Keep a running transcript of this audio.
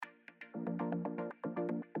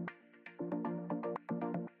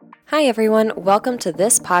Hi, everyone. Welcome to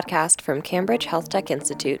this podcast from Cambridge Health Tech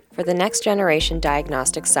Institute for the Next Generation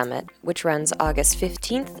Diagnostics Summit, which runs August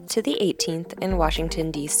 15th to the 18th in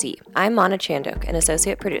Washington, D.C. I'm Mana Chandok, an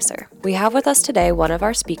associate producer. We have with us today one of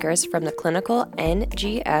our speakers from the clinical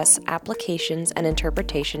NGS Applications and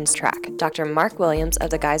Interpretations track, Dr. Mark Williams of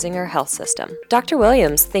the Geisinger Health System. Dr.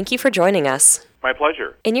 Williams, thank you for joining us. My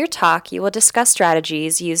pleasure. In your talk, you will discuss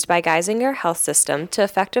strategies used by Geisinger Health System to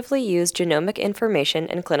effectively use genomic information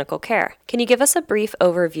in clinical care. Can you give us a brief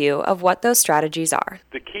overview of what those strategies are?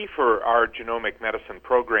 The key for our genomic medicine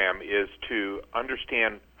program is to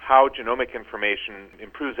understand how genomic information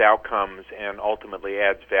improves outcomes and ultimately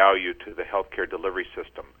adds value to the healthcare delivery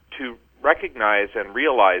system. To recognize and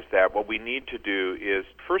realize that, what we need to do is,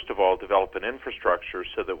 first of all, develop an infrastructure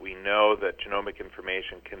so that we know that genomic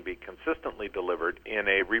information can be consistently delivered in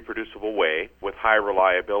a reproducible way with high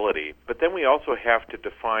reliability. But then we also have to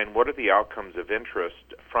define what are the outcomes of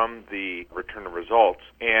interest from the return of results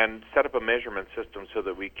and set up a measurement system so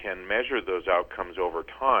that we can measure those outcomes over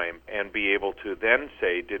time and be able to then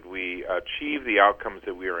say, did we achieve the outcomes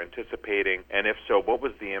that we were anticipating? And if so, what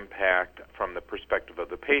was the impact from the perspective of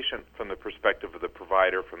the patient, from the perspective of the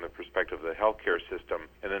provider, from the perspective of the healthcare system,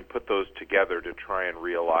 and then put those together to try and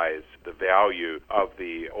realize the value of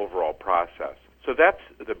the overall process. So that's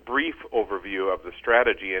the brief overview of the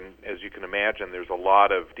strategy, and as you can imagine, there's a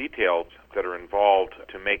lot of details that are involved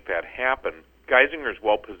to make that happen. Geisinger is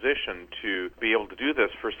well positioned to be able to do this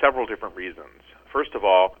for several different reasons. First of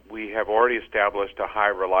all, we have already established a high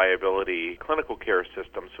reliability clinical care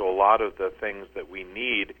system, so a lot of the things that we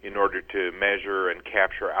need in order to measure and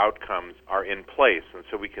capture outcomes are in place, and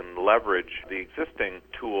so we can leverage the existing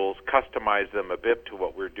tools, customize them a bit to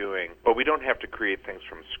what we're doing, but we don't have to create things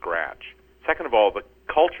from scratch. Second of all, the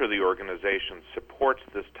culture of the organization supports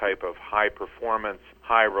this type of high performance,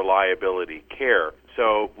 high reliability care.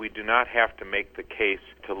 So we do not have to make the case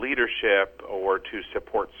to leadership or to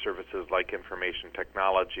support services like information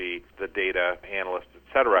technology, the data analysts,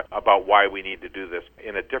 etc., about why we need to do this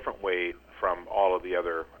in a different way from all of the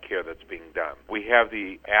other care that's being done. We have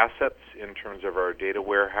the assets in terms of our data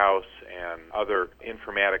warehouse and other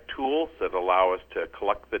informatic tools that allow us to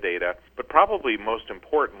collect the data, but probably most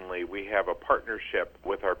importantly, we have a partnership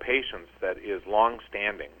with our patients that is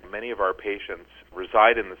long-standing. Many of our patients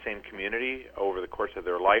reside in the same community over the course of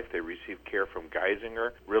their life. They receive care from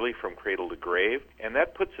Geisinger, really from cradle to grave, and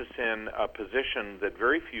that puts us in a position that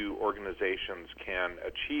very few organizations can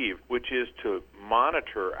achieve, which is to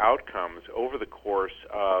monitor outcomes over the course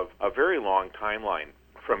of a very long timeline,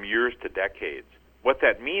 from years to decades. What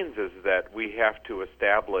that means is that we have to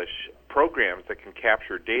establish programs that can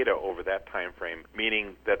capture data over that time frame,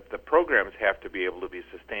 meaning that the programs have to be able to be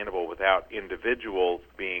sustainable without individuals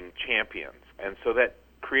being champions. And so that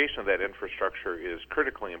creation of that infrastructure is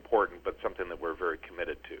critically important, but something that we're very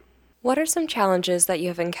committed to. What are some challenges that you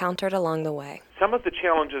have encountered along the way? Some of the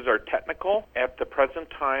challenges are technical. At the present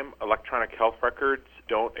time, electronic health records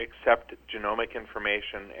don't accept genomic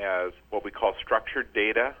information as what we call structured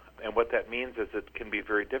data. And what that means is it can be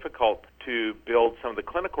very difficult to build some of the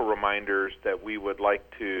clinical reminders that we would like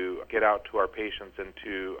to get out to our patients and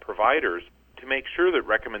to providers to make sure that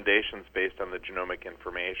recommendations based on the genomic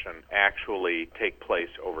information actually take place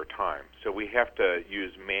over time. So we have to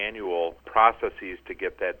use manual processes to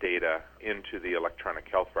get that data into the electronic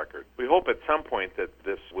health record. We hope at some point that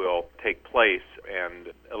this will take place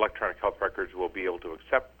and electronic health records will be able to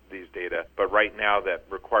accept these data, but right now that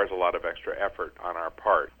requires a lot of extra effort on our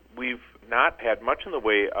part. We've not had much in the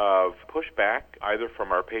way of pushback either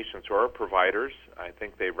from our patients or our providers. I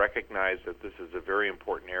think they recognize that this is a very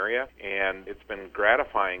important area, and it's been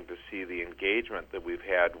gratifying to see the engagement that we've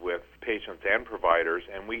had with patients and providers,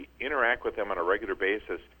 and we interact with them on a regular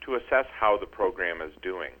basis to assess how the program is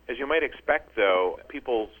doing. As you might expect, though,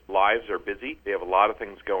 people's lives are busy. They have a lot of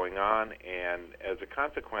things going on, and as a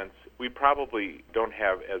consequence, we probably don't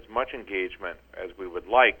have as much engagement as we would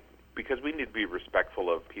like, because we need to be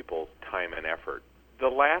respectful of people's time and effort. The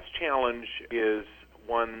last challenge is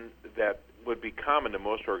one that would be common to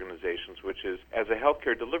most organizations, which is, as a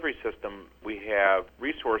healthcare delivery system, we have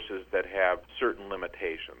resources that have certain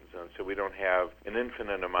limitations, and so we don't have an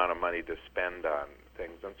infinite amount of money to spend on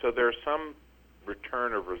things. And so there are some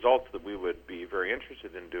return of results that we would be very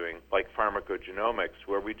interested in doing, like pharmacogenomics,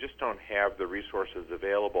 where we just don't have the resources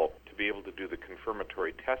available to be able to do the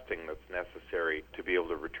confirmatory testing that's necessary to be able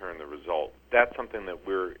to return the result. That's something that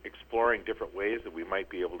we're exploring different ways that we might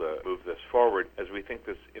be able to move this forward, as we think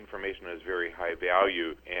this information is very high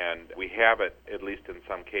value, and we have it, at least in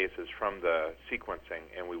some cases, from the sequencing,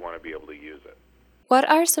 and we want to be able to use it. What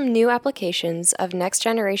are some new applications of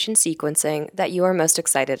next-generation sequencing that you are most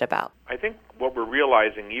excited about? I think what we're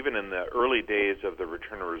realizing even in the early days of the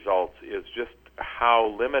return of results is just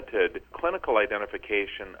how limited clinical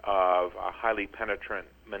identification of a highly penetrant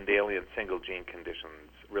Mendelian single gene conditions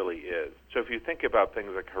really is. So if you think about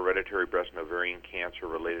things like hereditary breast and ovarian cancer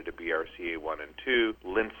related to BRCA1 and 2,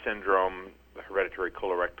 Lynch syndrome, hereditary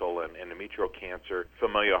colorectal and endometrial cancer,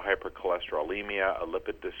 familial hypercholesterolemia, a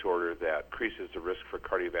lipid disorder that increases the risk for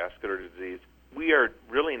cardiovascular disease, we are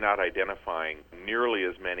really not identifying nearly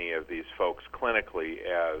as many of these folks clinically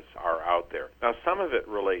as are out there. Now, some of it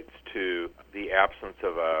relates to the absence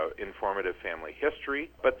of an informative family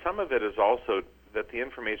history, but some of it is also that the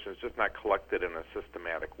information is just not collected in a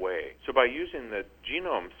systematic way. So by using the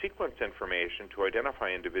genome sequence information to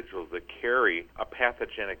identify individuals that carry a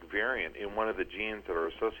pathogenic variant in one of the genes that are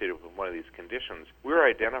associated with one of these conditions, we're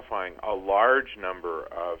identifying a large number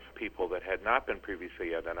of people that had not been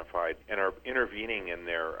previously identified and are intervening in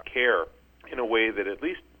their care in a way that, at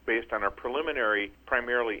least based on our preliminary,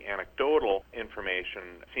 primarily anecdotal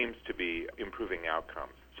information, seems to be improving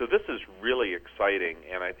outcomes. So this is really exciting,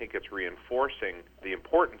 and I think it's reinforcing the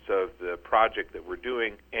importance of the project that we're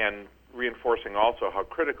doing and reinforcing also how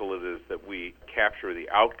critical it is that we capture the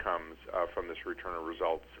outcomes from this return of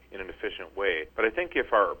results in an efficient way. But I think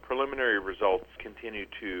if our preliminary results continue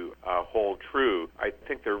to hold true, I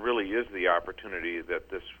think there really is the opportunity that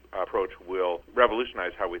this approach will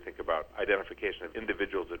revolutionize how we think about identification of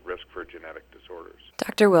individuals at risk for genetic disorders.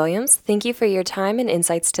 Dr. Williams, thank you for your time and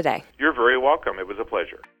insights today. You're very welcome. It was a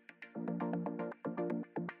pleasure.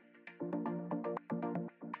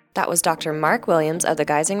 That was Dr. Mark Williams of the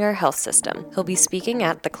Geisinger Health System. He'll be speaking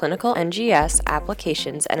at the Clinical NGS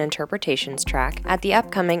Applications and Interpretations track at the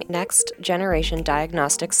upcoming Next Generation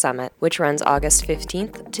Diagnostics Summit, which runs August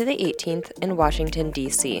 15th to the 18th in Washington,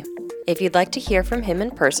 D.C. If you'd like to hear from him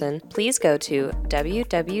in person, please go to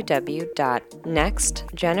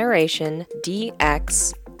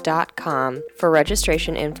www.nextgenerationdx.com for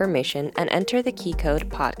registration information and enter the key code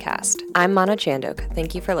podcast. I'm Mana Chandok.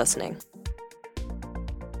 Thank you for listening.